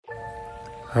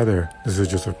Hi there, this is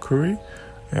Joseph Curry,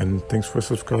 and thanks for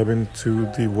subscribing to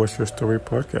the What's Your Story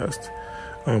podcast.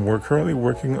 We're currently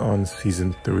working on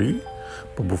season 3,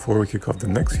 but before we kick off the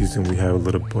next season, we have a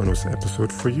little bonus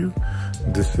episode for you.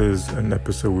 This is an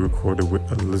episode we recorded with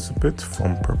Elizabeth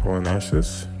from Purple and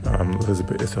Ashes.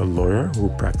 Elizabeth is a lawyer who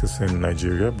practiced in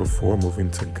Nigeria before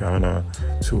moving to Ghana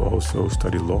to also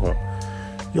study law.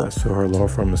 Yeah, so her law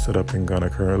firm is set up in Ghana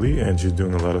currently, and she's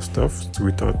doing a lot of stuff. So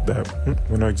we thought that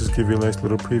why not just give you a nice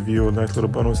little preview, a nice little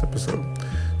bonus episode.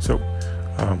 So,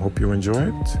 hope you enjoy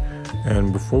it.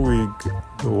 And before we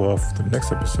go off the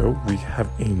next episode, we have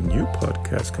a new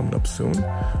podcast coming up soon.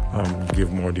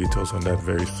 Give more details on that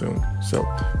very soon. So,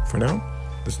 for now,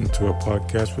 listen to a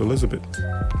podcast with Elizabeth.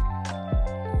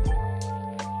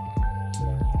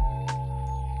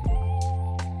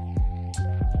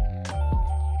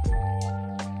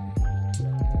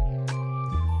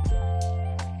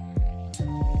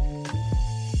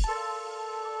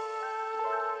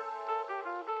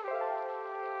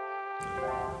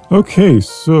 Okay,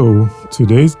 so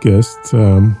today's guest,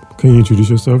 can you introduce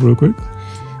yourself real quick?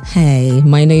 Hey,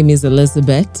 my name is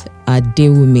Elizabeth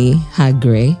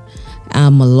Aggrey.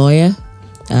 I'm a lawyer,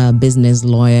 business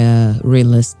lawyer,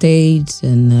 real estate,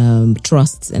 and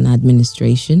trusts and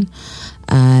administration.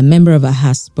 A member of a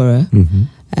Haspera,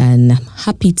 and I'm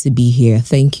happy to be here.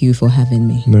 Thank you for having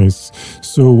me. Nice.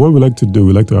 So what we like to do,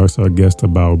 we like to ask our guests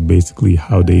about basically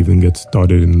how they even get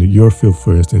started in your field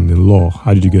first in the law.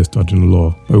 How did you get started in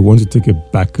law? But we want to take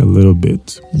it back a little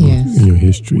bit in your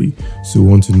history. So we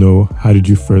want to know, how did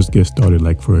you first get started?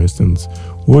 Like, for instance,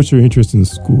 what was your interest in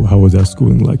school? How was that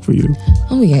schooling like for you?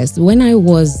 Oh, yes. When I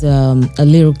was a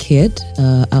little kid,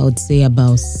 I would say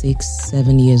about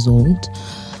 6-7 years old,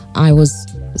 I was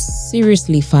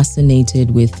seriously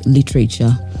fascinated with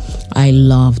literature. I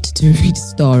loved to read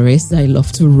stories. I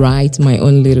loved to write my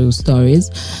own little stories.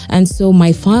 And so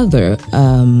my father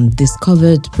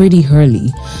discovered pretty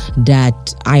early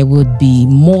that I would be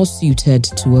more suited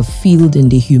to a field in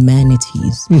the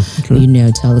humanities.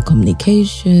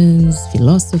 Telecommunications,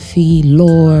 philosophy,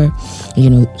 law,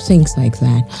 things like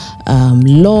that.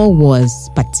 Law was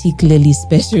particularly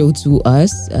special to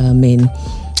us.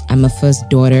 I'm a first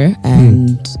daughter,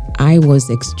 and I was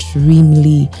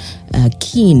extremely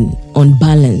keen on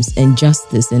balance and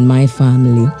justice in my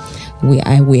family. We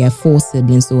are 4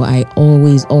 siblings, so I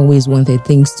always wanted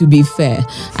things to be fair.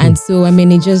 And so,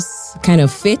 it just kind of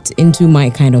fit into my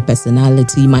kind of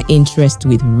personality, my interest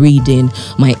with reading,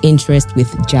 my interest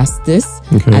with justice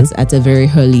at a very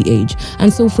early age.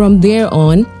 And so from there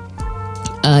on,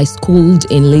 I schooled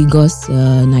in Lagos,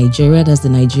 Nigeria. That's the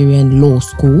Nigerian law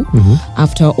school.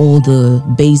 After all the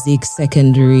basic,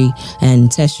 secondary,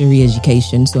 and tertiary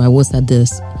education, so I was at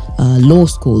this law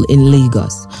school in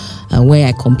Lagos, where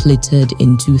I completed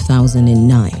in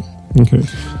 2009. Okay,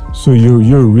 so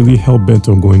you're really hell-bent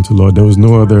on going to law. There was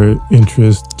no other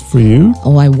interest for you?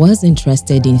 Oh, I was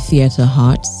interested in theater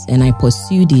arts, and I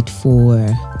pursued it for,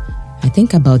 I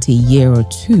think, about a year or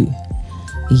 2.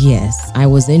 Yes, I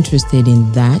was interested in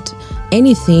that.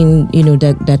 Anything,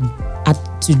 that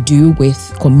had to do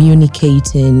with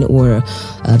communicating or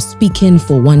speaking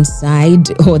for one side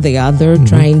or the other,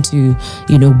 trying to,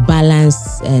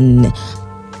 balance and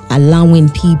allowing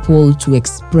people to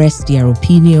express their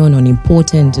opinion on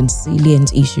important and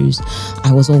salient issues.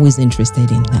 I was always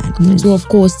interested in that. So, of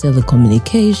course,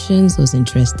 telecommunications, I was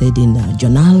interested in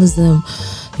journalism,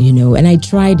 and I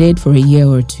tried it for a year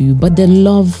or 2, but the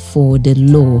love for the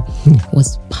law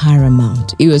was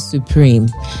paramount. It was supreme.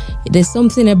 There's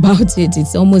something about it,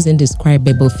 it's almost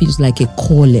indescribable, feels like a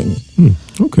calling.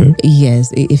 Okay.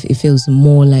 Yes, it feels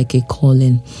more like a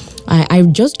calling. I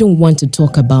just don't want to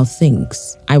talk about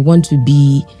things. I want to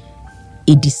be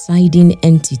a deciding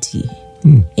entity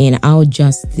in how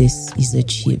justice is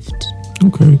achieved.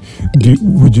 Okay.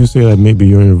 Would you say that maybe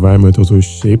your environment also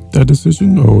shaped that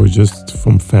decision, or just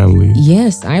from family?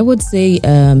 Yes, I would say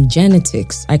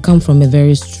genetics. I come from a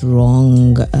very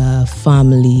strong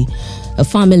family, a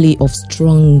family of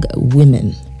strong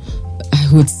women. I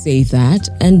would say that.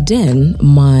 And then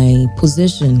my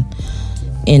position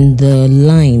in the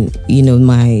line,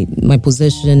 my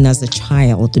position as a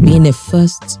child, being a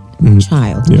first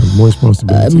child. Yeah, more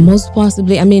responsibility. Most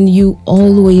possibly. You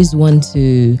always want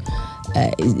to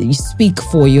you speak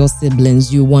for your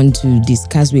siblings. You want to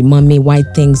discuss with mommy why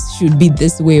things should be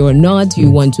this way or not. You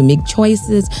want to make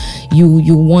choices.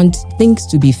 You want things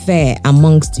to be fair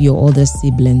amongst your other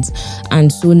siblings. And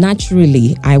so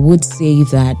naturally, I would say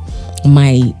that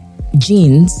my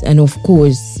genes, and of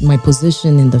course my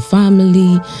position in the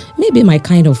family, maybe my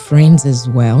kind of friends as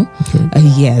well.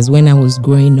 Yes, when I was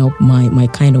growing up, my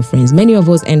kind of friends, many of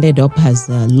us ended up as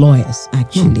lawyers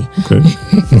actually.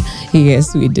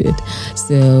 Yes, we did.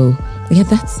 So yeah,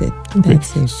 that's it.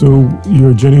 That's it. So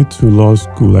your journey to law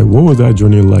school, like what was that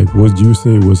journey like? Would you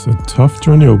say it was a tough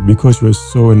journey, or because you were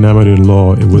so enamored in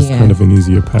law, it was kind of an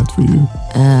easier path for you?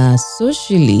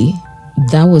 Socially,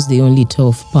 that was the only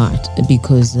tough part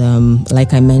because,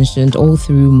 like I mentioned, all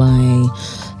through my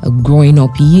growing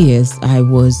up years, I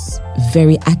was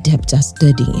very adept at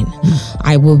studying.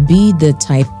 I will be the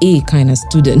type A kind of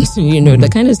student, the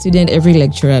kind of student every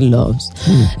lecturer loves.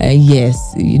 Yes,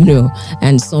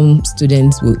 and some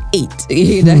students will hate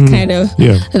that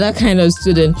kind of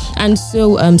student. And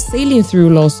so sailing through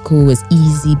law school was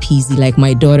easy peasy, like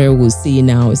my daughter will say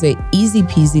now, say easy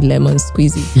peasy lemon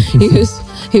squeezy.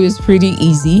 It was pretty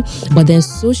easy, but then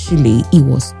socially it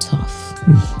was tough.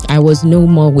 I was no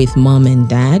more with mom and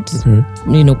dad,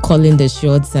 calling the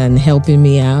shots and helping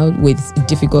me out with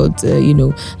difficult,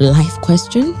 life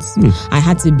questions. I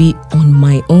had to be on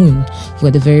my own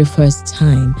for the very first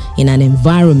time in an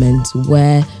environment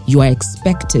where you are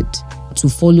expected to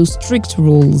follow strict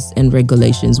rules and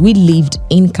regulations. We lived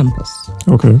in campus.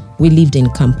 We lived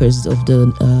in campus of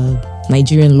the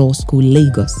Nigerian Law School,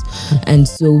 Lagos. And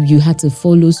so you had to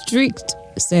follow strict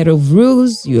set of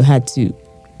rules. You had to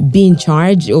be in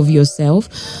charge of yourself.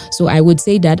 So I would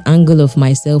say that angle of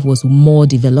myself was more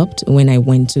developed when I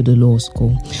went to the law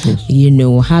school.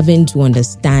 Having to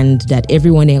understand that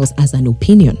everyone else has an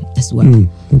opinion as well.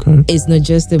 It's not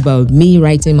just about me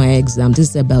writing my exam. This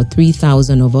is about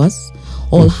 3,000 of us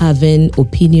all having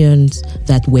opinions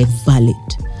that were valid.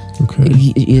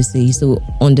 You see, so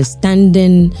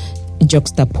understanding,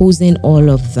 juxtaposing all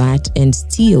of that and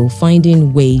still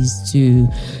finding ways to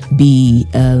be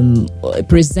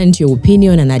present your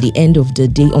opinion, and at the end of the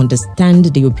day understand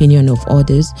the opinion of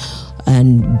others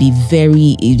and be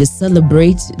very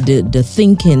celebrate the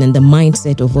thinking and the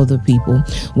mindset of other people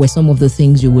were some of the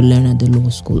things you will learn at the law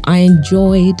school. I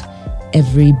enjoyed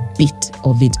every bit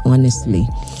of it, honestly.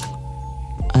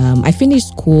 I finished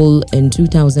school in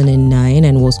 2009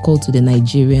 and was called to the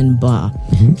Nigerian bar,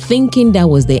 thinking that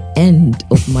was the end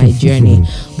of my journey,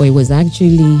 but it was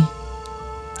actually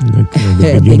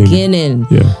the beginning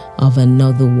of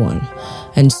another one.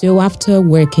 And so after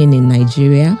working in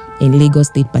Nigeria, in Lagos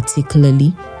State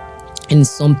particularly, in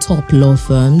some top law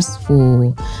firms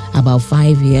for about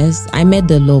 5 years, I met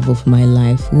the love of my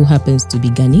life, who happens to be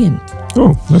Ghanaian.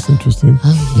 Oh, that's interesting.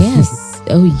 Oh, yes.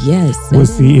 Oh, yes.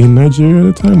 Was he in Nigeria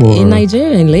at the time? Or? In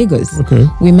Nigeria, in Lagos.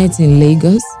 We met in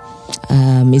Lagos.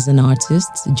 He's an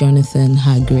artist, Jonathan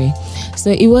Aggrey.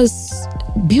 So it was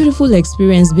a beautiful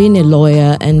experience being a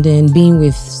lawyer and then being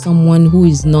with someone who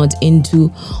is not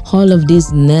into all of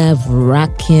this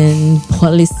nerve-wracking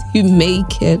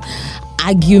policy-making,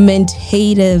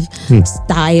 argumentative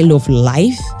style of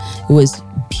life. It was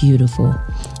beautiful.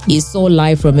 He saw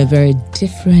life from a very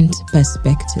different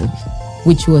perspective,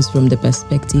 which was from the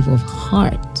perspective of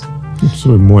heart.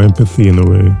 So more empathy in a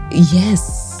way.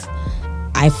 Yes.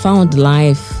 I found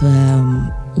life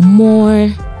more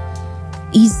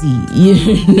easy,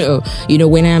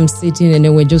 when I'm sitting and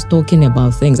then we're just talking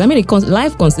about things. I mean,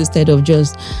 life consisted of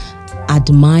just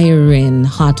admiring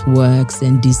artworks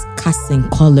and discussing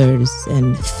colors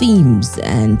and themes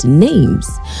and names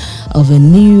of a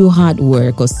new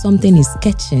artwork or something he's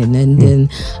sketching, and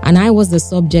I was the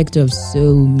subject of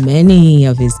so many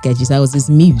of his sketches. I was his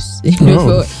muse,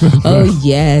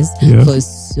 for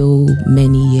so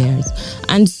many years.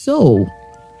 And so,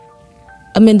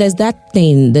 I mean, there's that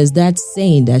saying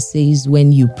that says,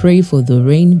 when you pray for the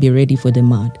rain, be ready for the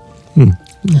mud.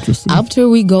 Interesting. After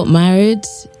we got married,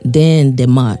 then the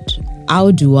mud.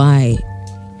 How do I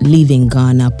live in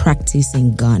Ghana, practice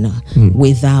in Ghana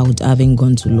without having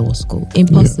gone to law school?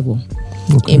 Impossible.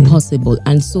 Impossible.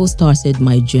 And so started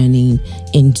my journey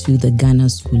into the Ghana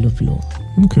School of Law.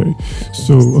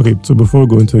 So before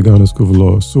going to the Ghana School of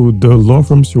Law, so the law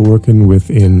firms you're working with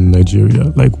in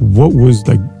Nigeria, like what was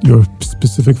like your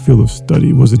specific field of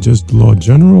study? Was it just law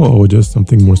general or just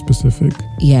something more specific?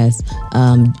 Yes.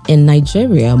 In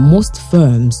Nigeria, most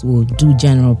firms will do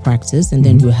general practice, and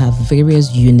then you have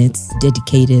various units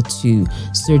dedicated to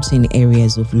certain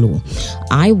areas of law.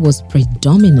 I was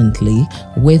predominantly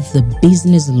with the big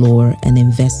business law and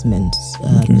investments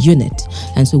unit.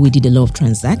 And so we did a lot of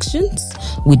transactions.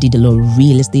 We did a lot of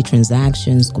real estate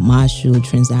transactions, commercial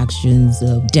transactions,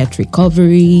 debt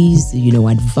recoveries,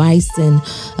 advising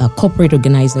corporate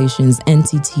organizations,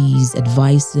 entities,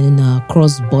 advising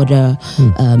cross-border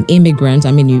immigrants,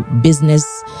 business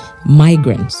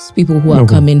migrants, people who are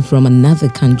coming from another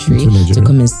country to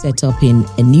come and set up in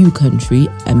a new country.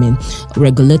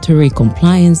 Regulatory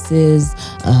compliances,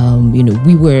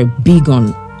 we were big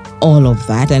on all of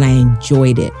that, and I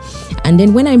enjoyed it. And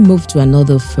then when I moved to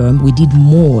another firm, we did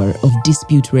more of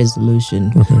dispute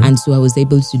resolution. And so I was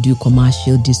able to do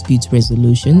commercial dispute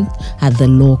resolution at the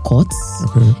law courts.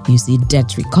 You see,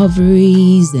 debt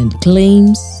recoveries and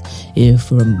claims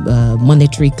from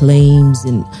monetary claims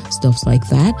and stuff like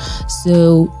that.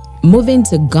 So moving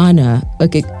to Ghana,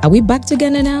 are we back to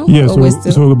Ghana now? Yeah,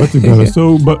 so we're back to Ghana.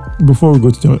 So, but before we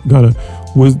go to Ghana,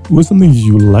 was something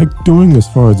you liked doing as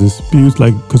far as disputes?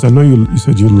 Like, because I know you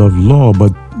said you love law,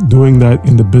 but doing that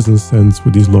in the business sense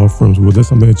with these law firms, was that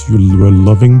something that you were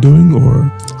loving doing,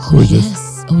 or?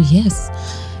 Yes.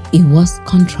 It was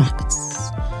contracts.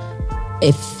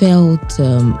 It felt,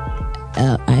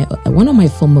 one of my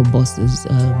former bosses,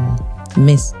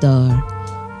 Mr.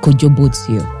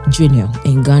 Kojobotio Jr.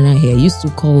 in Ghana here used to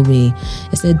call me.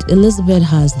 He said, Elizabeth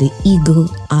has the eagle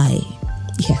eye.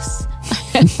 Yes.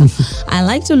 I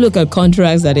like to look at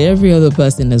contracts that every other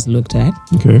person has looked at.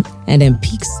 And then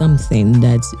pick something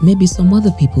that maybe some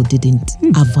other people didn't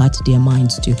avert their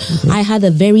minds to. I had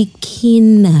a very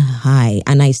keen eye,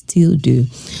 and I still do.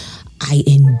 I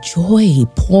enjoy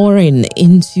pouring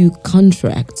into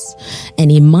contracts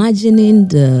and imagining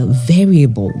the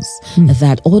variables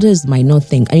that others might not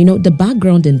think. And the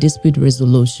background in dispute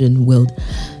resolution will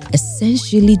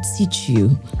essentially teach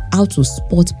you how to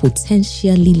spot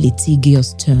potentially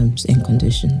litigious terms and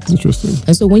conditions. Interesting.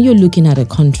 And so when you're looking at a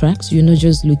contract, you're not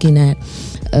just looking at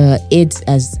it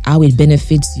as how it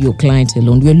benefits your client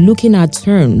alone. You're looking at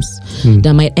terms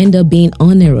that might end up being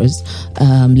onerous,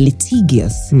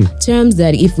 litigious, terms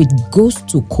that if it goes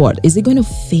to court, is it going to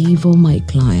favor my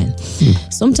client?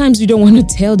 Sometimes you don't want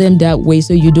to tell them that way,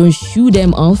 so you don't shoo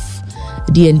them off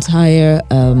the entire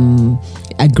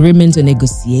agreement or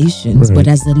negotiations. But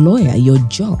as a lawyer, your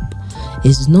job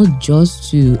is not just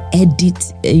to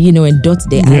edit, and dot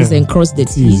the I's and cross the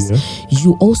T's.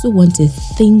 You also want to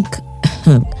think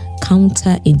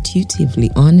counterintuitively,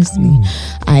 honestly.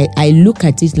 I look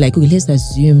at it like, let's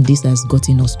assume this has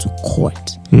gotten us to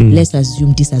court. Let's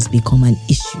assume this has become an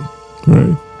issue.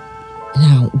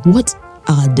 Now, what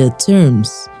are the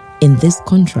terms in this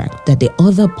contract that the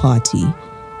other party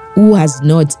who has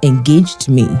not engaged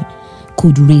me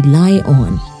could rely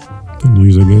on and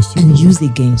use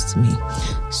against me?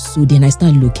 So then I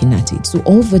start looking at it. So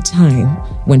over time,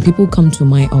 when people come to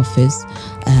my office,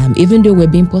 even though we're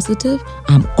being positive,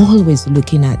 I'm always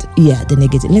looking at the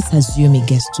negative. Let's assume it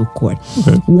gets to court.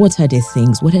 What are the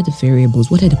things? What are the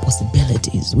variables? What are the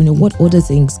possibilities? What other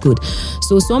things could?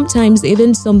 So sometimes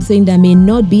even something that may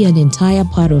not be an entire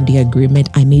part of the agreement,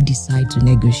 I may decide to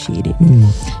negotiate it.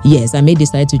 Yes, I may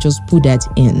decide to just put that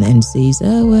in and say,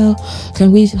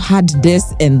 can we add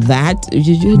this and that,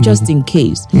 just in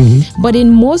case? But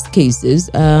in most cases,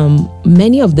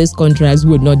 many of these contracts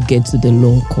would not get to the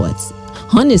law courts.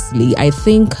 Honestly, I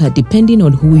think depending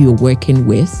on who you're working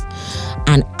with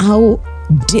and how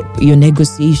deep your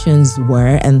negotiations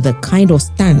were and the kind of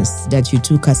stance that you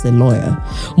took as a lawyer,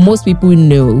 most people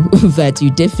know that you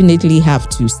definitely have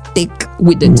to stick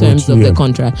with the terms of the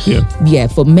contract.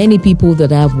 For many people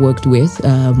that I've worked with,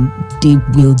 they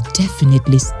will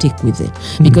definitely stick with it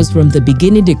because from the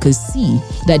beginning they could see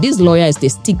that this lawyer is the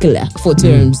stickler for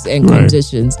terms and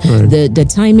conditions. The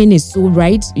timing is so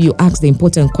right. You ask the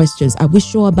important questions. Are we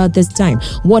sure about this time?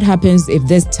 What happens if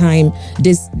this time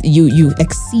you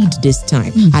exceed this time?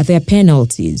 Are there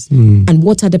penalties? And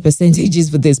what are the percentages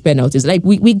for these penalties? Like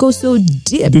we go so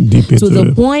deep to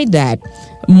the point that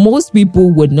most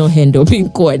people would not end up in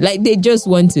court. Like they just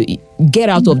want to get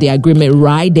out of the agreement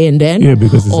right then,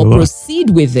 because or proceed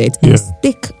with it and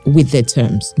stick with the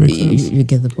terms. You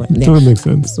get the point. Totally makes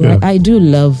sense. So I do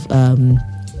love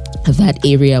that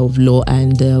area of law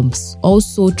and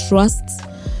also trust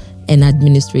and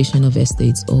administration of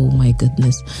estates. Oh my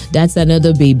goodness. That's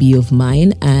another baby of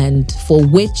mine, and for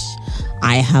which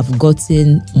I have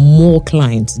gotten more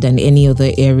clients than any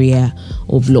other area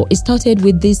of law. It started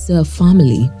with this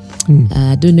family.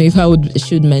 I don't know if I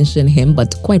should mention him,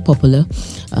 but quite popular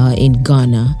in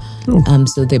Ghana.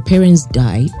 So their parents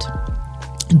died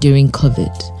during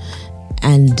COVID.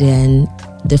 And then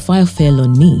the file fell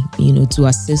on me, to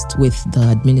assist with the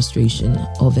administration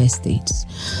of estates.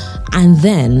 And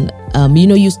then,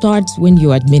 you start when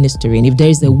you're administering. If there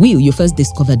is a will, you first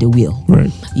discover the will.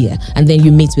 Right. Yeah. And then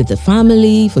you meet with the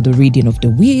family for the reading of the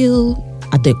will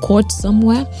at the court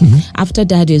somewhere. After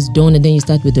that is done, and then you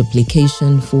start with the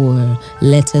application for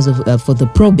letters for the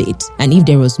probate. And if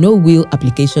there was no will,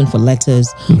 application for letters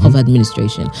of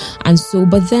administration. And so,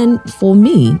 but then for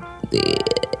me,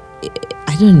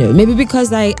 I don't know, maybe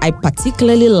because I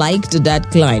particularly liked that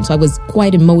client, so I was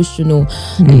quite emotional.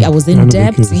 I was in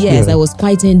depth. Yes, I was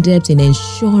quite in depth in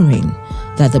ensuring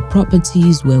that the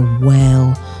properties were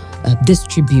well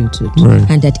distributed,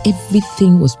 and that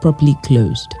everything was properly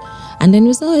closed. And then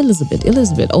we saw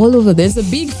Elizabeth all over. There's a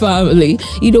big family,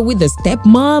 with the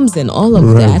stepmoms and all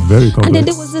of that. Very complex. And then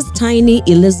there was this tiny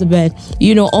Elizabeth,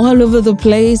 all over the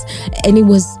place. And it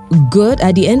was good.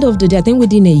 At the end of the day, I think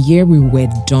within a year we were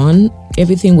done.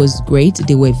 Everything was great.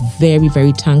 They were very,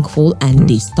 very thankful, and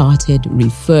they started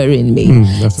referring me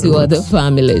to other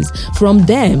families. From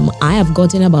them, I have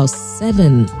gotten about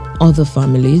 7 other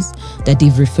families that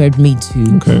they've referred me to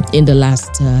in the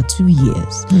last 2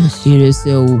 years.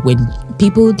 So when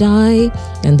people die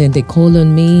and then they call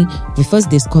on me, we first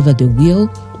discover the will,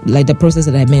 like the process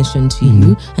that I mentioned to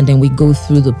you, and then we go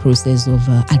through the process of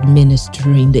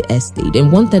administering the estate.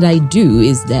 And one that I do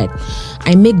is that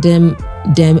I make them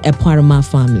a part of my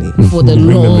family for the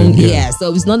long.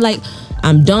 So it's not like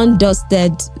I'm done,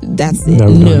 dusted, that's it.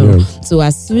 No. So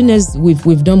as soon as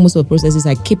we've done most of the processes,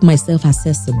 I keep myself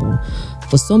accessible.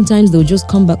 For sometimes they'll just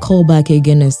call back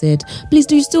again and said, please,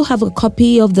 do you still have a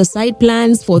copy of the site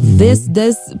plans for this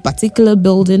particular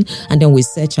building? And then we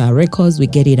search our records, we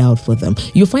get it out for them.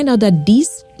 You find out that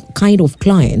these kind of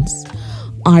clients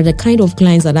are the kind of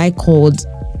clients that I called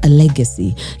a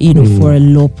legacy, for a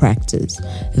law practice.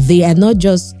 They are not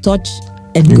just touch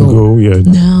and go.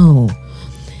 No.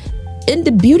 And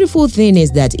the beautiful thing is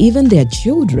that even their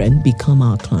children become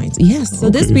our clients. Yes.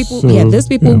 So these people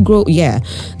grow.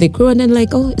 They grow and then like,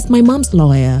 it's my mom's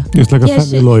lawyer. It's like a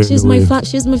family lawyer. She's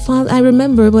my father. I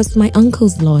remember it was my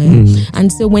uncle's lawyer.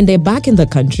 And so when they're back in the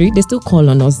country, they still call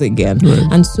on us again.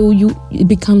 And so it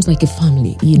becomes like a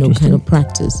family, kind of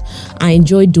practice. I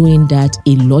enjoy doing that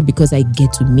a lot because I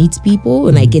get to meet people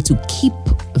and I get to keep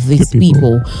these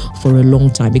people for a long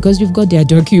time, because you've got their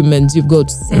documents, you've got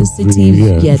sensitive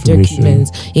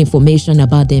information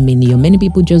about them in here. Many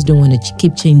people just don't want to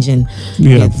keep changing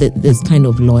this kind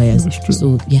of lawyers.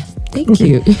 So thank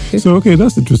you. So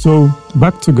that's the truth. So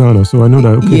back to Ghana. So I know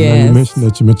that now you mentioned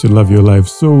that you met your love of your life.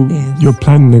 So your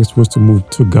plan next was to move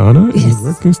to Ghana and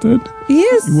work instead?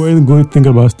 Yes. You weren't going to think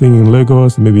about staying in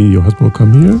Lagos, maybe your husband will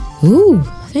come here? Ooh,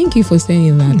 thank you for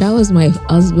saying that. That was my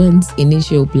husband's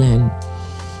initial plan.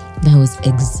 That was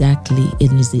exactly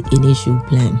his initial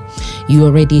plan. You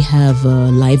already have a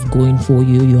life going for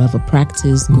you. You have a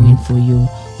practice going for you.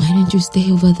 Why don't you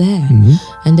stay over there?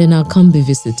 And then I'll come be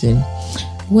visiting.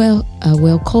 Well,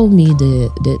 call me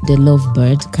the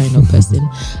lovebird kind of person.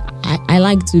 I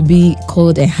like to be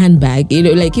called a handbag.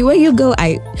 Like where you go,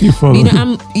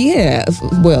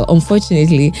 well,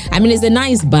 unfortunately, it's a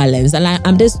nice balance. And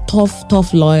I'm this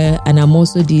tough lawyer, and I'm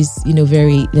also this,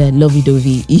 very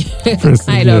lovey-dovey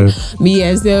kind of me.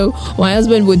 Yeah, so my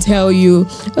husband would tell you,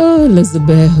 oh,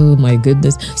 Elizabeth, oh my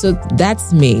goodness. So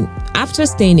that's me. After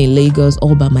staying in Lagos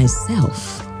all by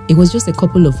myself, it was just a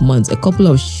couple of months, a couple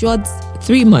of short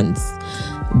 3 months.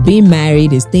 Being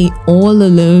married and staying all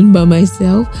alone by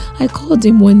myself, I called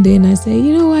him one day and I said,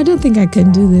 I don't think I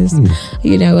can do this.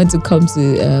 I want to come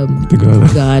to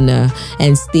Ghana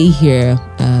and stay here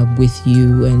with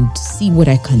you and see what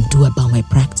I can do about my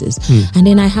practice. And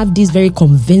then I have this very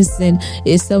convincing,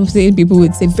 it's something people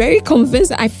would say, very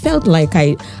convincing. I felt like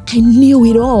I knew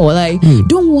it all. Like,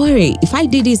 don't worry, if I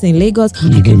did this in Lagos,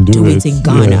 I can do it in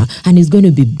Ghana. And it's going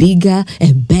to be bigger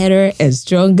and better and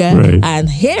stronger. Right. And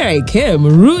here I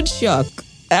came. Rude shock.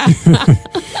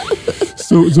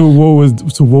 So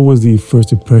what was the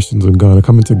first impressions of Ghana,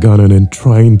 coming to Ghana and then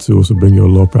trying to also bring your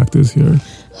law practice here?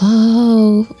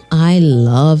 Oh, I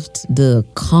loved the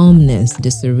calmness, the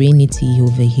serenity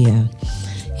over here.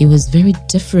 It was very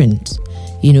different,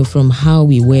 from how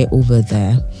we were over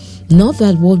there. Not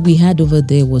that what we had over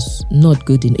there was not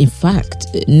good. In fact,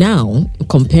 now,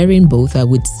 comparing both, I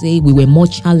would say we were more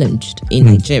challenged in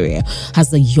Nigeria.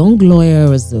 As a young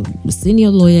lawyer, as a senior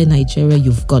lawyer in Nigeria,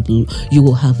 you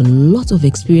will have a lot of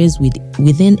experience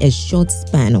within a short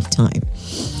span of time.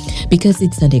 Because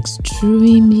it's an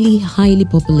extremely highly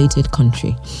populated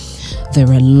country. There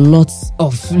are lots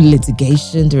of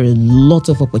litigation. There are lots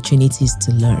of opportunities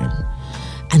to learn.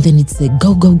 and then it's a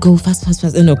go, fast,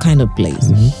 kind of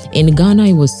place. In Ghana,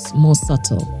 it was more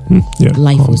subtle.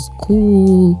 Life was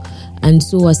cool. And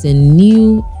so as a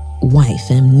new wife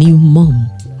and new mom,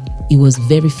 it was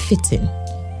very fitting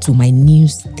to my new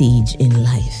stage in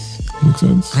life. Makes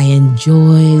sense. I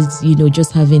enjoyed,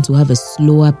 just having to have a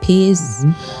slower pace.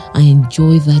 I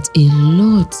enjoyed that a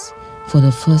lot for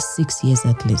the first 6 years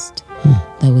at least.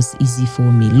 That was easy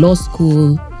for me. Law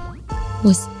school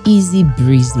was easy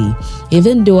breezy.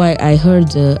 Even though I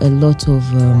heard a lot of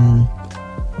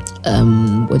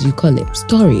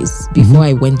stories before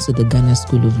I went to the Ghana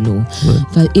School of Law.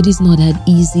 But it is not that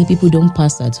easy. People don't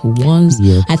pass at once.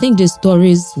 I think the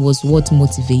stories was what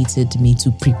motivated me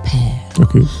to prepare.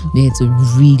 To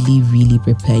really, really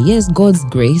prepare. Yes, God's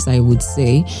grace, I would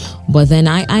say. But then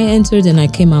I entered and I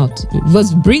came out. It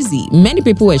was breezy. Many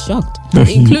people were shocked,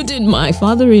 including my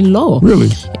father-in-law. Really?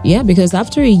 Yeah, because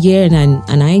after a year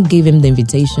and I gave him the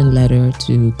invitation letter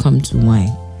to come to my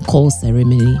call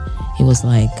ceremony, he was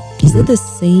like, is it the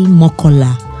same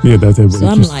Mokola? Yeah, that's everybody. So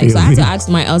I'm like, so I had to ask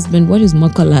my husband, what is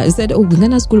Mokola? He said, we're going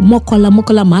to school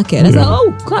Mokola Market. I said,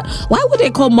 oh God, why would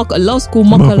they call law school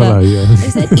Mokola? He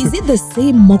said, is it the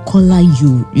same Mokola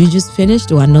you just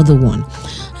finished or another one?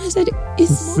 I said,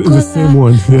 it's Mokola. It's the same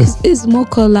one, yes. It's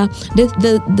Mokola.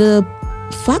 The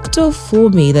factor for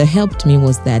me that helped me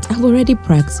was that I've already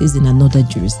practiced in another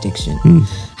jurisdiction.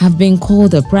 Have been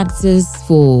called a practice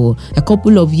for a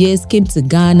couple of years, came to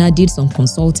Ghana, did some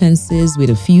consultancies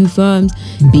with a few firms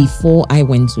before I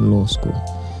went to law school.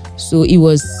 So it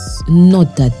was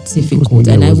not that difficult.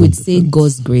 And I would say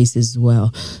God's grace as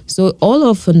well. So all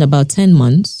of in about 10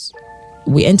 months,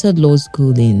 we entered law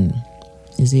school in,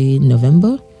 is it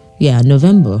November? Yeah,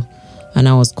 November. And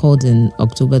I was called in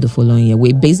October the following year.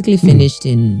 We basically finished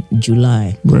in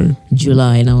July.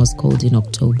 July, and I was called in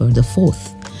October the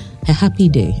 4th. A happy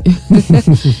day.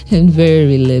 And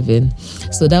very relevant.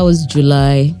 So that was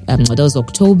July, that was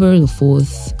October the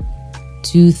 4th,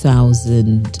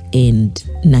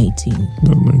 2019.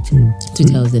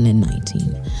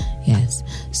 2019. Yes.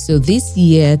 So this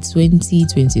year,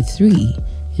 2023,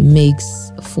 it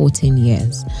makes 14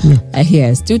 years.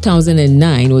 Yes,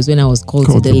 2009 was when I was called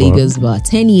to the Lagos bar.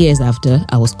 10 years after,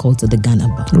 I was called to the Ghana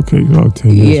bar.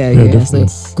 10 years. Yeah. So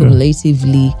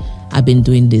cumulatively, I've been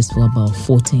doing this for about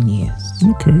 14 years.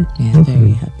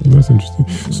 Very happy. That's interesting.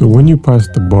 So when you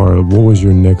passed the bar, what was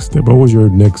your next step? What was your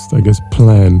next,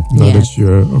 plan now that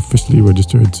you're officially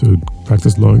registered to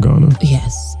practice law in Ghana?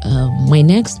 Yes. My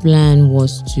next plan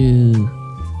was to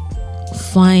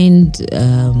find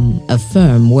a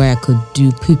firm where I could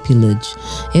do pupillage.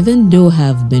 Even though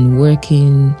I've been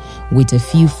working with a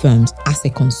few firms as a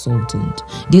consultant,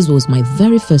 this was my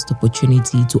very first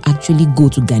opportunity to actually go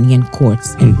to Ghanaian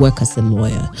courts and work as a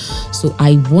lawyer. So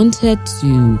I wanted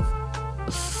to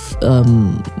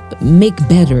make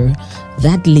better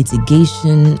that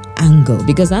litigation angle,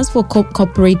 because as for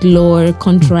corporate law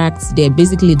contracts, they're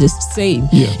basically the same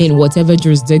in whatever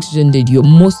jurisdiction that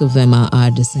most of them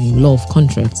are the same, law of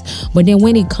contracts. But then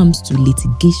when it comes to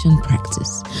litigation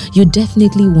practice, you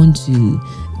definitely want to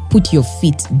put your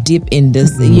feet deep in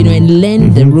this, and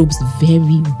learn the ropes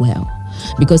very well,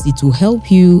 because it will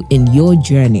help you in your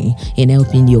journey in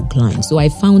helping your clients. So I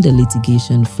found a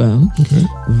litigation firm,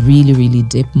 really, really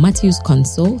deep. Matthews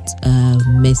Consult,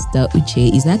 Mr.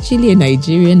 Uche is actually a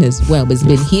Nigerian as well, but he's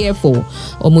been here for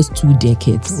almost 2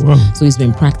 decades. Wow. So he's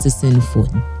been practicing for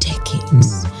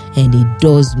decades. And he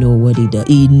does know what he does.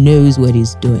 He knows what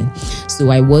he's doing. So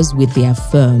I was with their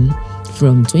firm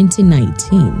from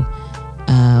 2019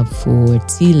 for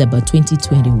till about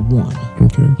 2021.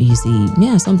 You see,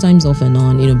 sometimes off and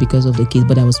on, because of the kids,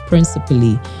 but I was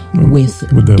principally with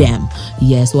them.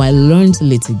 Yeah, so I learned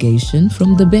litigation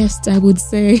from the best, I would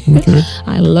say.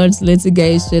 I learned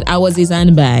litigation. I was his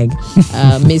handbag.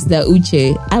 Mr.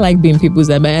 Uche, I like being people's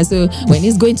handbag. So when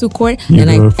he's going to court, and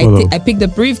I pick the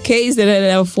briefcase and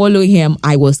then I follow him,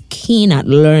 I was keen at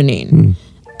learning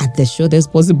at the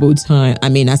shortest possible time. I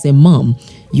mean, as a mom,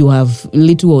 you have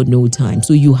little or no time,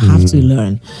 so you have to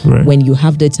learn. When you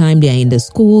have the time, they are in the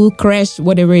school, crash,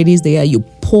 whatever it is they are, you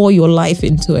pour your life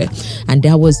into it. And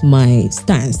that was my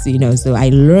stance, so I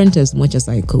learned as much as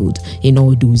I could in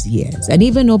all those years. And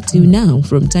even up to now,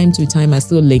 from time to time, I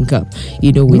still link up,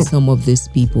 with some of these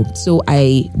people. So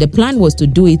the plan was to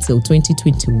do it till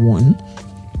 2021.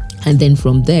 And then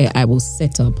from there, I will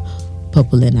set up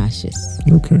Purple and Ashes.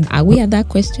 Okay. Are we at that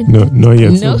question? No, not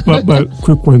yet. No? So, but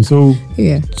quick one. So,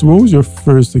 So what was your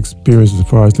first experience as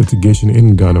far as litigation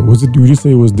in Ghana? Would you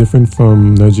say it was different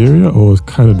from Nigeria, or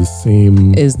kind of the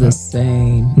same? It's the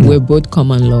same. We're both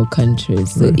common law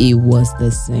countries, so it was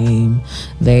the same.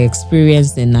 The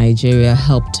experience in Nigeria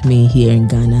helped me here in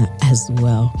Ghana as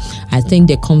well. I think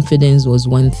the confidence was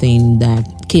one thing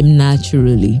that came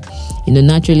naturally.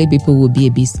 Naturally people will be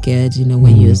a bit scared,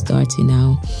 when you're starting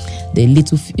out. The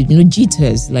little,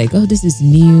 jitters, like, oh, this is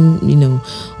new,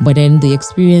 But then the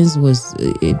experience was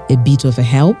a bit of a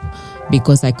help,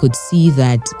 because I could see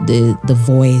that the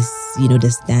voice, the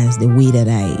stance, the way that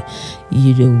I,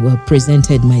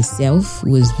 presented myself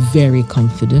was very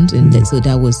confident, and so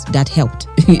that helped,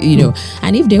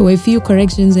 And if there were a few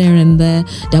corrections here and there,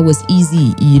 that was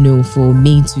easy, for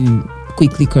me to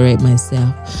quickly correct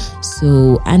myself.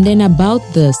 So, and then about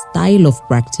the style of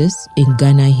practice in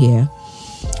Ghana here,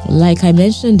 like I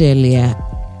mentioned earlier,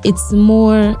 it's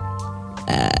more,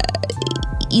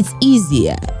 it's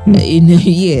easier in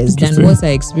years than what I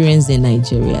experienced in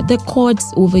Nigeria. The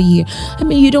courts over here,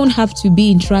 you don't have to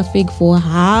be in traffic for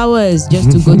hours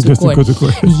just to go to court. To go to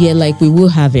court. Yeah, like we will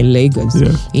have in Lagos,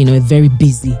 a very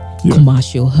busy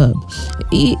commercial hub.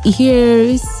 Here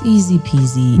it's easy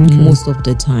peasy most of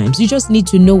the times. You just need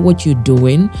to know what you're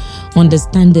doing,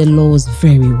 understand the laws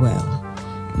very well.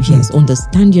 Yes,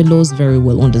 understand your laws very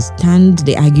well. Understand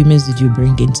the arguments that you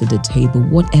bring into the table.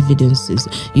 What evidences,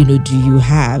 do you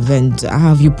have, and how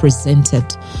have you presented,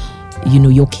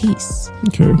 your case?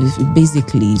 Okay.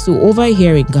 Basically, so over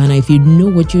here in Ghana, if you know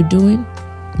what you're doing,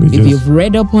 if you've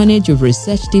read up on it, you've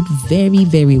researched it very,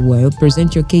 very well,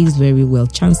 present your case very well,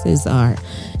 chances are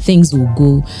things will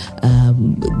go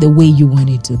the way you want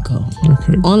it to go.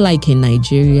 Okay. Unlike in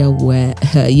Nigeria, where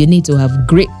you need to have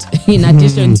grit in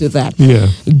addition to that. Yeah.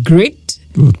 Grit,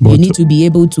 you need to be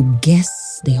able to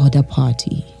guess the other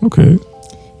party. Okay.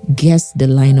 Guess the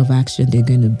line of action they're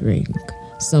going to bring.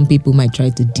 Some people might try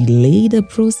to delay the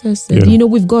process.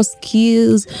 And, we've got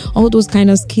skills, all those kind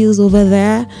of skills over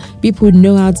there. People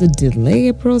know how to delay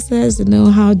a process, know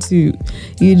how to,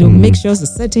 make sure a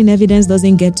certain evidence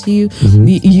doesn't get to you.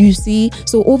 You see?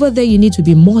 So over there, you need to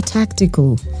be more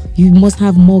tactical. You must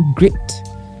have more grit.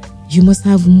 You must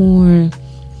have more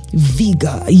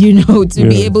vigor, to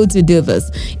be able to do this.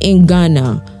 In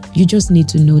Ghana, you just need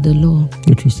to know the law.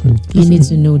 Interesting. You need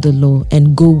to know the law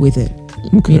and go with it.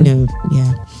 Okay.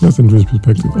 That's an interesting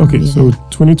perspective. Okay, so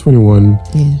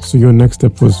 2021, so your next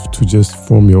step was to just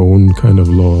form your own kind of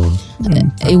law.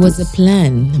 It was a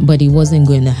plan, but it wasn't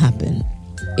going to happen.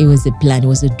 It was a plan, it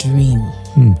was a dream.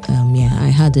 I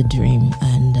had a dream,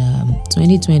 and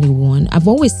 2021, I've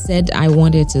always said I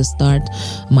wanted to start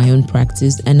my own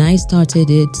practice, and I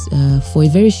started it for a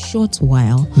very short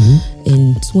while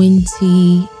in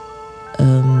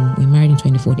we married in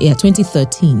 2014.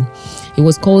 2013. It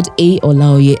was called A.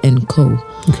 Olaoye and Co.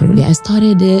 Okay. I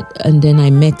started it, and then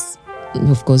I met,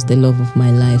 of course, the love of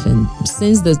my life. And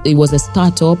since it was a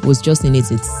startup, was just in its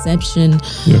inception,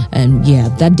 and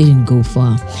that didn't go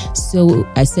far. So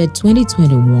I said,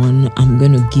 2021, I'm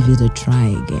going to give it a try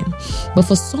again. But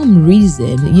for some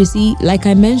reason, you see, like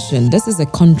I mentioned, this is a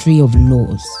country of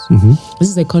laws. This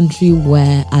is a country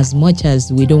where, as much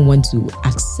as we don't want to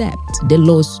accept, the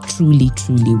laws truly,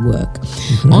 truly work.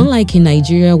 Unlike in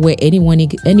Nigeria, where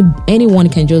anyone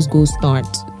can just go start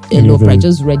a law practice,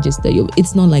 just register.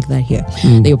 It's not like that here.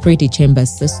 They operate a chamber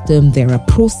system. There are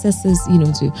processes,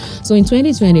 So in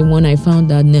 2021, I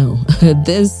found out, no,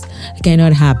 this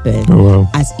cannot happen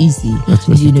as easy,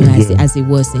 as it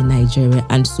was in Nigeria.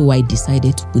 And so I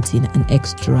decided to put in an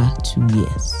extra 2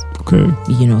 years.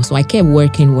 Okay. So I kept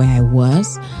working where I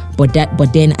was, but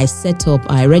then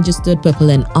I registered Purple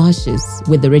and Ashes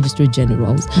with the Registrar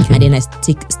Generals, and then I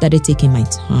started taking my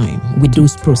time with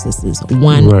those processes,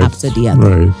 one after the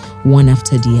other.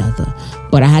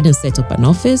 But I hadn't set up an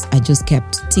office. I just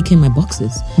kept ticking my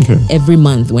boxes. Every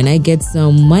month when I get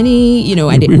some money,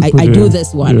 I do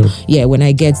this one. When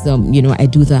I get some, I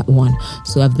do that one.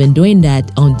 So I've been doing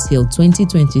that until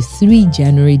 2023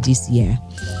 January this year,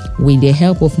 with the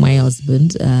help of my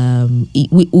husband,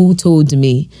 who told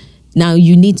me, now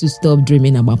you need to stop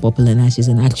dreaming about Purple and Ashes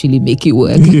and actually make it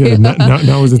work.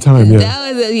 Now was the time.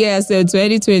 So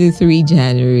 2023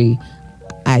 January,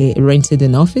 I rented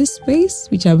an office space,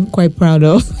 which I'm quite proud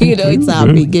of. It's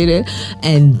our beginning.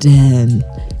 And then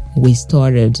we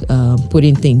started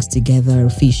putting things together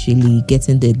officially,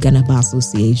 getting the Ghana Bar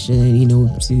Association,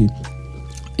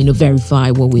 to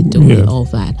verify what we're doing, all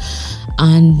that.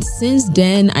 And since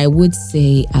then, I would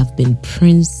say I've been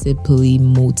principally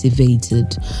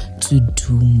motivated to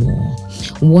do more.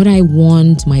 What I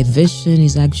want, my vision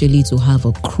is actually to have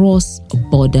a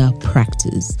cross-border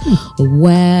practice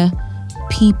where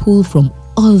people from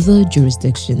other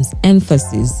jurisdictions,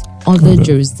 emphasis, other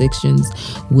jurisdictions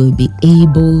will be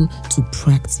able to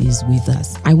practice with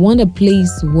us. I want a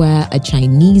place where a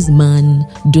Chinese man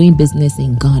doing business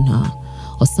in Ghana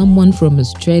or someone from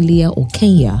Australia or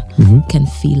Kenya can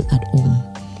feel at home.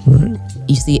 Right.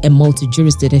 You see, a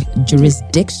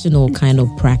multi-jurisdictional kind of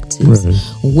practice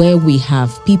where we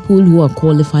have people who are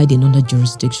qualified in other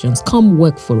jurisdictions come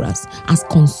work for us as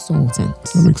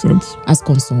consultants. That makes sense. As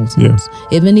consultants.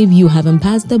 Even if you haven't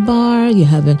passed the bar, you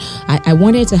haven't... I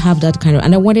wanted to have that kind of...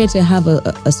 And I wanted to have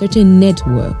a certain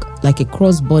network, like a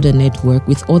cross-border network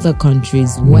with other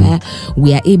countries where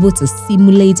we are able to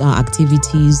simulate our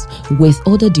activities with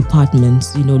other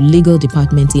departments, legal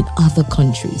departments in other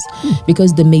countries.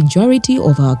 Because the majority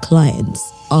of our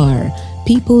clients are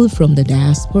people from the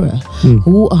diaspora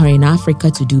who are in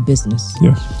Africa to do business.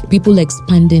 People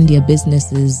expanding their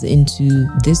businesses into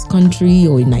this country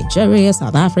or in Nigeria,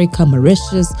 South Africa,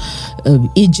 Mauritius,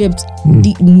 Egypt.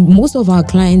 Most of our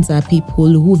clients are people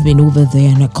who've been over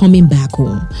there and are coming back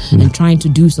home and trying to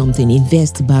do something,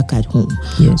 invest back at home.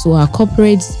 So our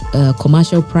corporate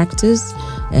commercial practice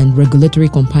and regulatory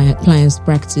compliance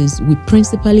practice, we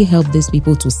principally help these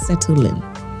people to settle in.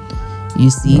 You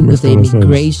see, with the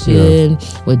immigration,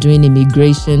 we're doing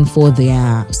immigration for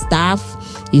their staff.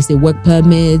 You see, work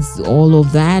permits, all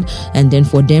of that. And then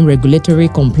for them, regulatory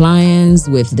compliance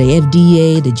with the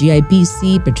FDA, the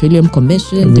GIPC, Petroleum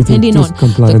Commission, depending on the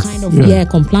kind of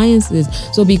compliances.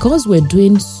 So because we're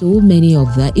doing so many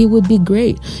of that, it would be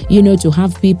great, to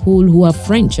have people who are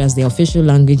French as their official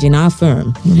language in our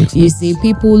firm. You see,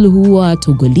 people who are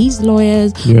Togolese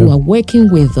lawyers who are working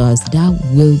with us. That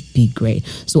will be great.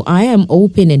 So I am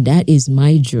open, and that is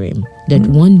my dream, that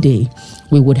one day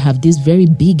we would have this very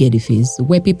big edifice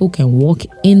where people can walk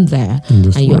in there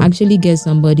and you actually get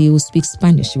somebody who speaks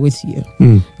Spanish with you,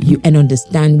 and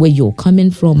understand where you're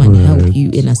coming from and help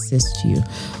you and assist you.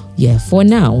 For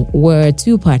now, we're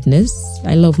two partners.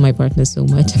 I love my partner so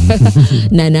much.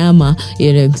 Nanama,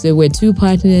 so we're two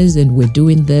partners and we're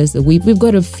doing this. We've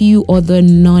got a few other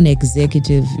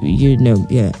non-executive,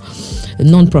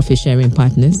 non-profit sharing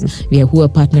partners who are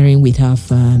partnering with our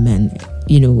firm and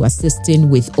assisting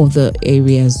with other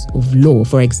areas of law.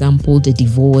 For example, the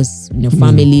divorce,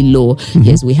 family law.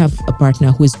 Yes, we have a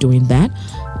partner who is doing that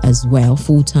as well,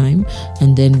 full-time.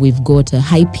 And then we've got a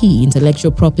IP,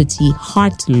 intellectual property,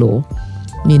 heart law,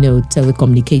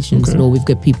 telecommunications law. We've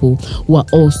got people who are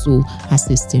also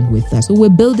assisting with that. So we're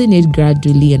building it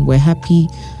gradually, and we're happy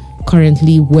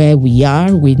currently where we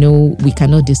are. We know we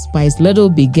cannot despise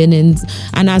little beginnings,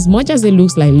 and as much as it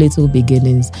looks like little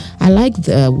beginnings, I like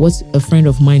what a friend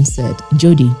of mine said.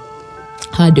 Jody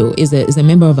Hado is a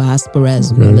member of our Aspera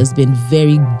as well, has been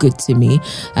very good to me,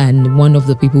 and one of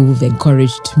the people who've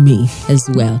encouraged me as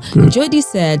well. Jody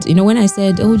said, when I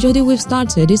said, "Oh, Jody, we've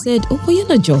started," he said, "Oh, but you're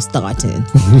not just starting."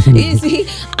 You see,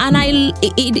 and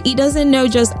he doesn't know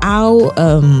just how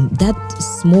that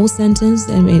small sentence,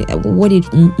 what it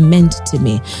meant to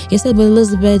me. He said, "But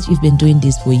Elizabeth, you've been doing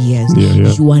this for years.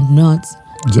 You are not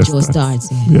just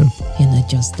starting. You're not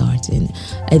just starting."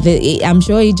 I'm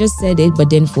sure he just said it, but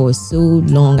then for so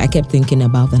long I kept thinking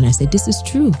about that, and I said, this is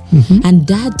true. And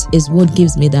that is what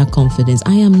gives me that confidence.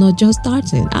 I am not just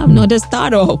starting. I'm not a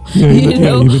startup. You've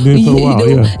been doing it for a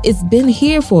while. It's been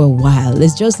here for a while.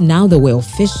 It's just now that we're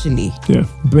officially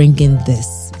bringing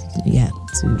this to the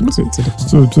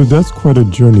point. So that's quite a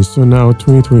journey. So now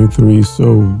 2023,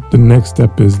 so the next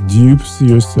step is, do you see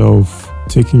yourself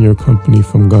taking your company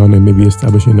from Ghana and maybe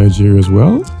establishing Nigeria as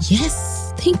well?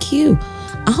 Yes, thank you.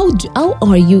 How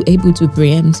are you able to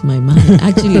preempt my mind?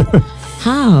 Actually,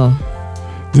 how?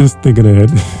 Just thinking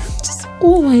ahead.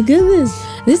 Oh my goodness,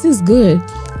 this is good.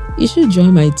 You should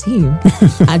join my team,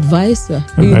 advisor.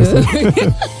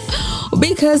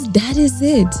 Because that is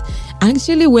it.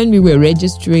 Actually, when we were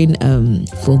registering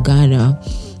for Ghana,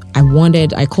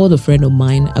 I called a friend of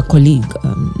mine, a colleague.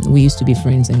 We used to be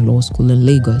friends in law school in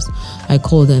Lagos. I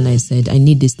called her and I said, I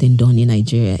need this thing done in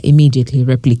Nigeria, immediately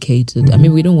replicated. I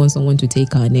mean, we don't want someone to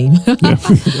take our name.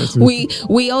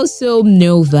 We also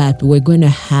know that we're going to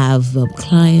have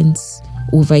clients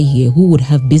over here who would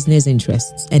have business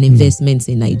interests and investments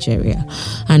in Nigeria,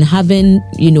 and having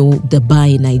the bar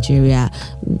in Nigeria,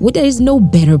 there is no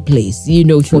better place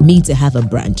for me to have a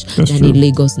branch than in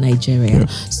Lagos, Nigeria.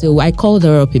 So I called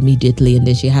her up immediately, and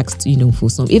then she asked for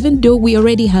some, even though we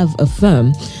already have a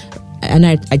firm and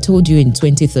I told you in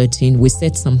 2013 we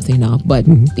set something up, but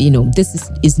this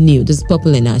is new. This is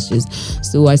Purple in Ashes.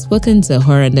 So I've spoken to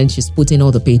her, and then she's putting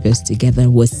all the papers together.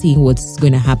 We're seeing what's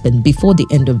going to happen before the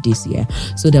end of this year,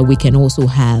 so that we can also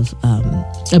have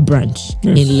a branch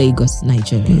in Lagos,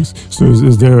 Nigeria. Yes. So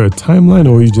is there a timeline,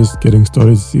 or are you just getting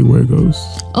started to see where it goes?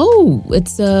 Oh,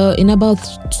 it's in about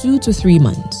 2 to 3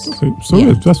 months. Okay,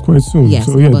 so that's quite soon. Yes,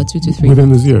 so, about 2 to 3 within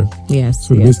months. this year. Yes.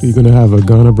 So basically, you're going to have a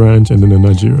Ghana branch and then a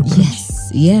Nigeria branch.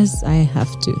 Yes, I have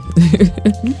to.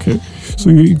 Okay. So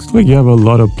it's like you have a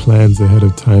lot of plans ahead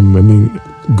of time. I mean,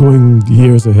 going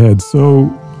years ahead. So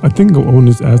I think I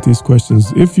want to ask these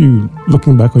questions. If you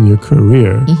looking back on your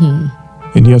career,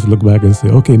 and you have to look back and say,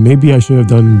 okay, maybe I should have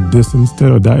done this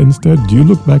instead or that instead. Do you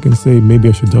look back and say, maybe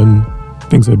I should have done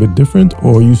things a bit different,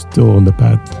 or are you still on the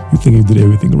path? You think you did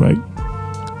everything right?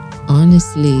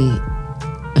 Honestly,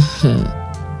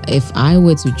 if I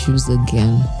were to choose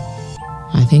again,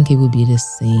 I think it would be the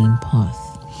same path.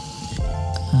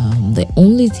 The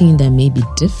only thing that may be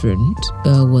different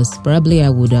was probably I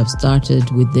would have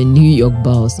started with the New York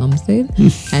bar or something,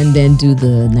 and then do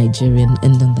the Nigerian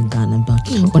and then the Ghana bar.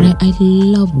 Okay. But I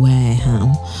love where I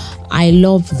am. I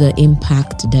love the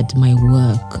impact that my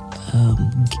work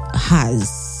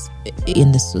has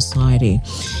in the society,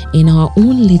 in our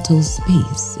own little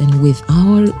space, and with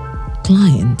our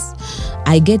clients.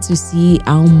 I get to see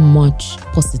how much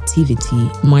positivity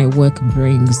my work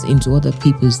brings into other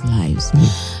people's lives.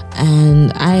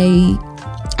 And I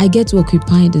get to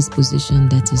occupy this position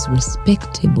that is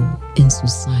respectable in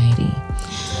society.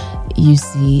 You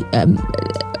see,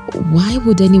 why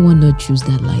would anyone not choose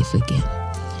that life again?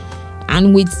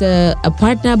 And with a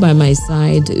partner by my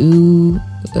side who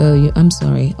I'm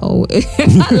sorry. Oh,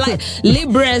 like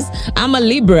Libras. I'm a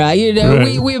Libra.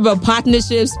 Right. We have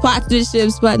partnerships.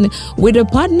 With a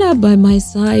partner by my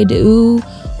side who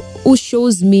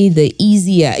shows me the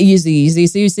easier. You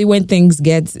see when things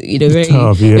get very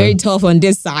tough, very tough on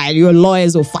this side. Your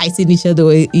lawyers are fighting each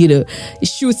other.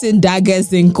 Shooting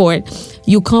daggers in court.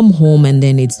 You come home and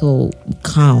then it's all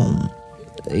calm.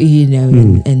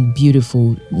 And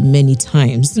beautiful many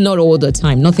times. Not all the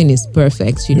time. Nothing is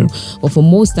perfect, but for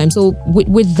most times. So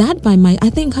with that by my,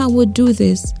 I think I would do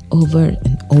this over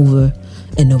and over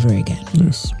and over again.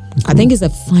 Yes. Cool. I think it's a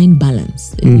fine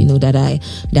balance, that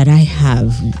I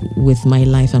have with my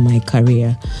life and my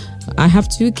career. I have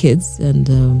 2 kids, and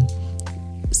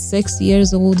 6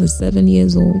 years old and 7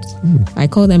 years old. I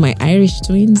call them my Irish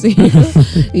twins.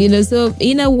 So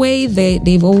in a way,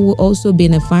 they've also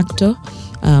been a factor.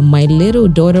 My little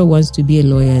daughter wants to be a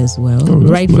lawyer as well.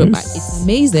 Nice. It's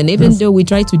amazing. Even though we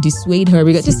try to dissuade her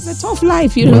because this is a tough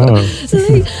life, Wow.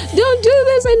 Like, don't do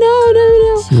this.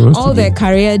 No. All their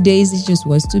career days, she just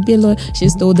wants to be a lawyer.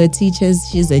 She's told the teachers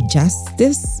she's a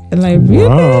justice. And like, really?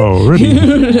 Wow,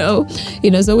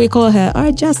 really? So we call her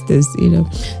our justice.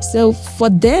 So for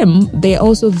them, they're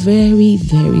also very,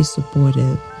 very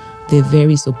supportive. They're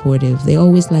very supportive. They're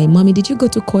always like, Mommy, did you go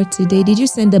to court today? Did you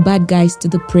send the bad guys to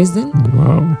the prison?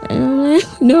 Wow.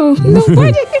 No,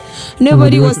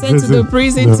 nobody was sent to the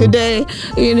prison today.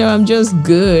 I'm just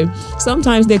good.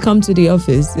 Sometimes they come to the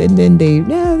office and then they've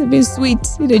been sweet.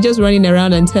 They're just running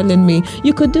around and telling me,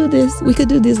 you could do this. We could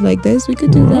do this like this. We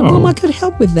could do that. Mom, I could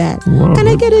help with that. Wow. Can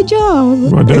I get a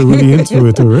job? Wow, they're really into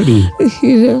it already.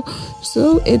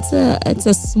 So it's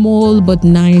a small but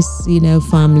nice,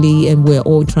 family, and we're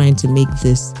all trying to make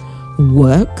this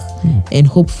work, and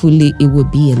hopefully it will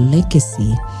be a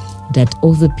legacy that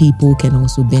other people can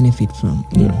also benefit from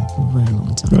for a very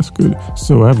long time. That's good.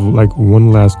 So I have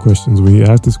one last question. We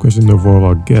ask this question of all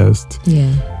our guests.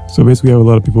 Yeah. So basically, we have a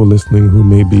lot of people listening who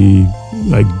may be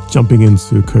jumping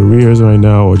into careers right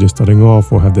now, or just starting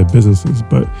off, or have their businesses.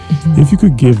 But if you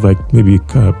could give maybe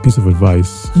a piece of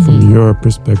advice from your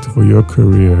perspective or your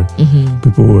career,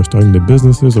 people who are starting their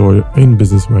businesses or in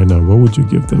business right now, what would you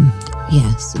give them?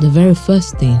 Yes, the very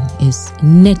first thing is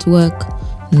network.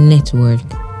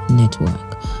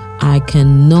 I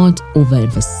cannot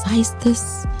overemphasize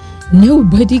this.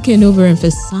 Nobody can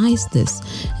overemphasize this.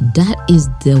 That is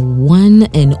the one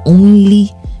and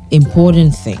only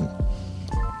important thing.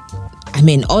 I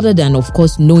mean, other than, of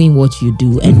course, knowing what you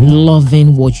do and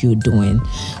loving what you're doing,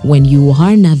 when you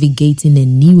are navigating a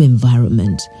new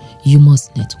environment, you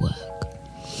must network.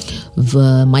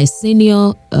 My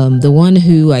senior, the one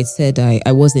who I said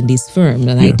I was in this firm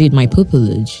and I did my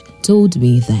pupillage, told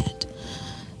me that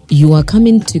you are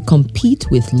coming to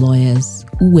compete with lawyers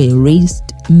who were raised,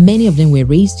 many of them were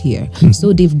raised here.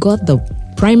 So they've got the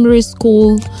primary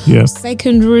school,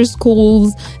 secondary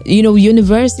schools,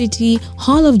 university,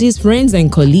 all of these friends and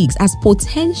colleagues as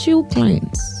potential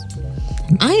clients.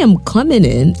 I am coming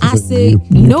in as a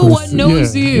new no person. one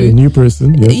knows you. A new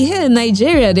person. Yeah. Here in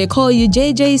Nigeria, they call you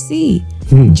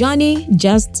JJC. Johnny,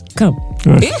 just come.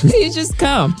 You just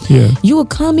come. Yeah. You will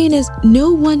come in as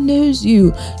no one knows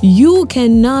you. You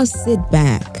cannot sit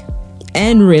back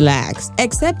and relax,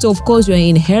 except of course you're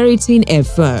inheriting a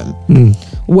firm.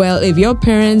 Well, if your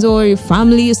parents or your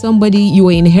family or somebody, you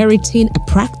are inheriting a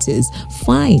practice,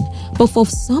 fine. But for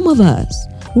some of us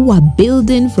who are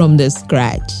building from the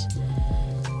scratch,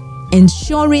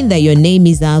 ensuring that your name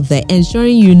is out there,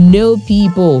 ensuring you know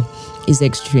people is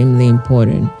extremely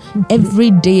important.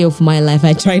 Every day of my life,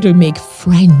 I try to make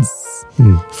friends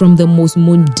from the most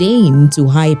mundane to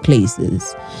high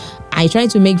places. I try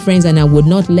to make friends, and I would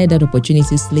not let that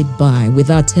opportunity slip by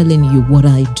without telling you what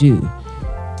I do,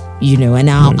 and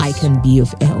how I can be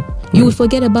of help. You will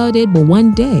forget about it, but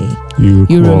one day you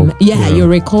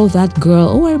recall that girl.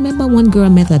 Oh, I remember one girl I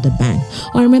met at the bank.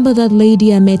 Or I remember that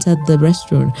lady I met at the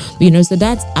restaurant. So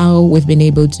that's how we've been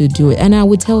able to do it. And I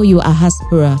would tell you,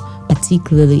 Ahaspera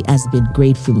particularly has been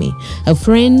great for me. A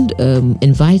friend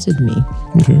invited me.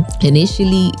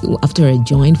 Initially, after I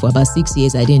joined for about 6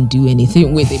 years, I didn't do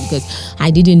anything with it because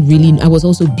I was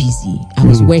also busy. I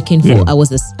was working I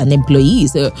was an employee.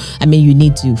 So, you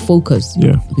need to focus,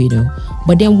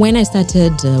 But then when I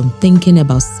started thinking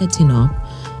about setting up,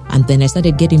 and then I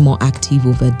started getting more active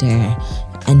over there.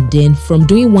 And then from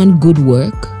doing one good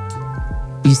work,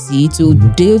 you see, to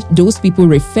those people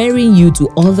referring you to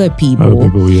other people,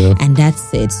 and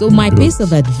that's it. So my piece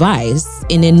of advice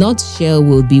in a nutshell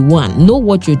will be: 1, know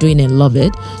what you're doing and love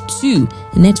it. 2,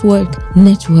 network.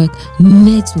 Right.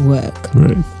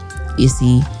 You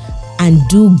see, and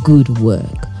do good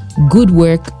work.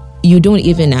 You don't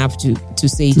even have to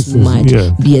say too much.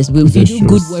 Yes, if you do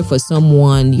good work for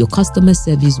someone, your customer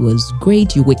service was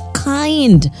great, you were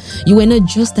kind, you were not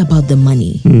just about the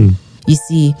money. You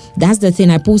see, that's the thing.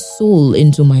 I put soul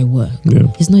into my work.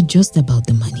 It's not just about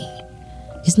the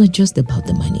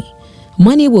money.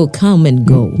 Money will come and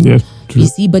go. You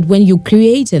see, but when you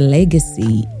create a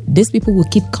legacy, these people will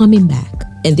keep coming back,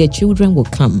 and their children will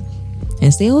come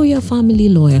and say, oh, you're a family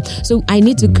lawyer. So I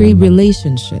need to create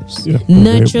relationships,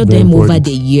 nurture them over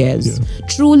the years.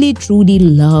 Truly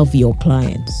love your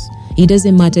clients. It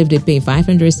doesn't matter if they pay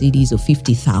 500 CDs or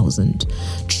 50,000.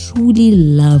 Truly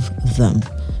love them.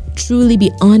 Truly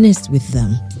be honest with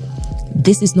them.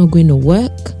 This is not going to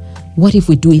work. What if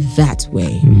we do it that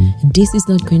way? This is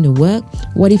not going to work.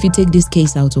 What if you take this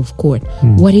case out of court?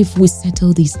 What if we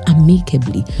settle this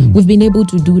amicably? We've been able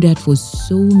to do that for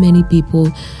so many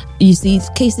people. You see, it's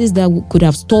cases that could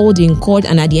have stalled in court,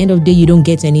 and at the end of the day, you don't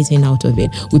get anything out of it.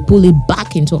 We pull it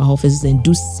back into our offices and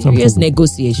do serious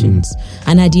negotiations.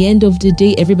 And at the end of the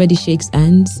day, everybody shakes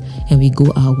hands and we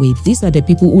go our way. These are the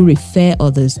people who refer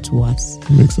others to us.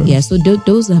 Makes sense. Yeah, so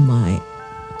those are my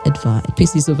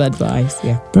pieces of advice.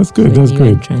 That's good. That's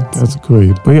great. That's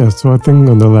great. But so I think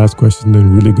on the last question,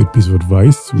 then really good piece of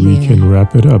advice, we can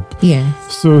wrap it up.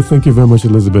 So thank you very much,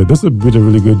 Elizabeth. That's a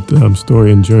really good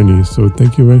story and journey. So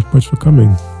thank you very much for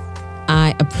coming.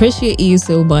 I appreciate you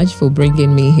so much for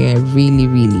bringing me here. I really,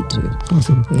 really do.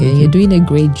 Awesome. You're doing a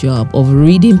great job of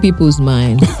reading people's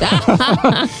minds.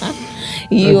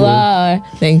 You are.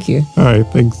 Thank you. All right.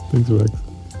 Thanks, Rex.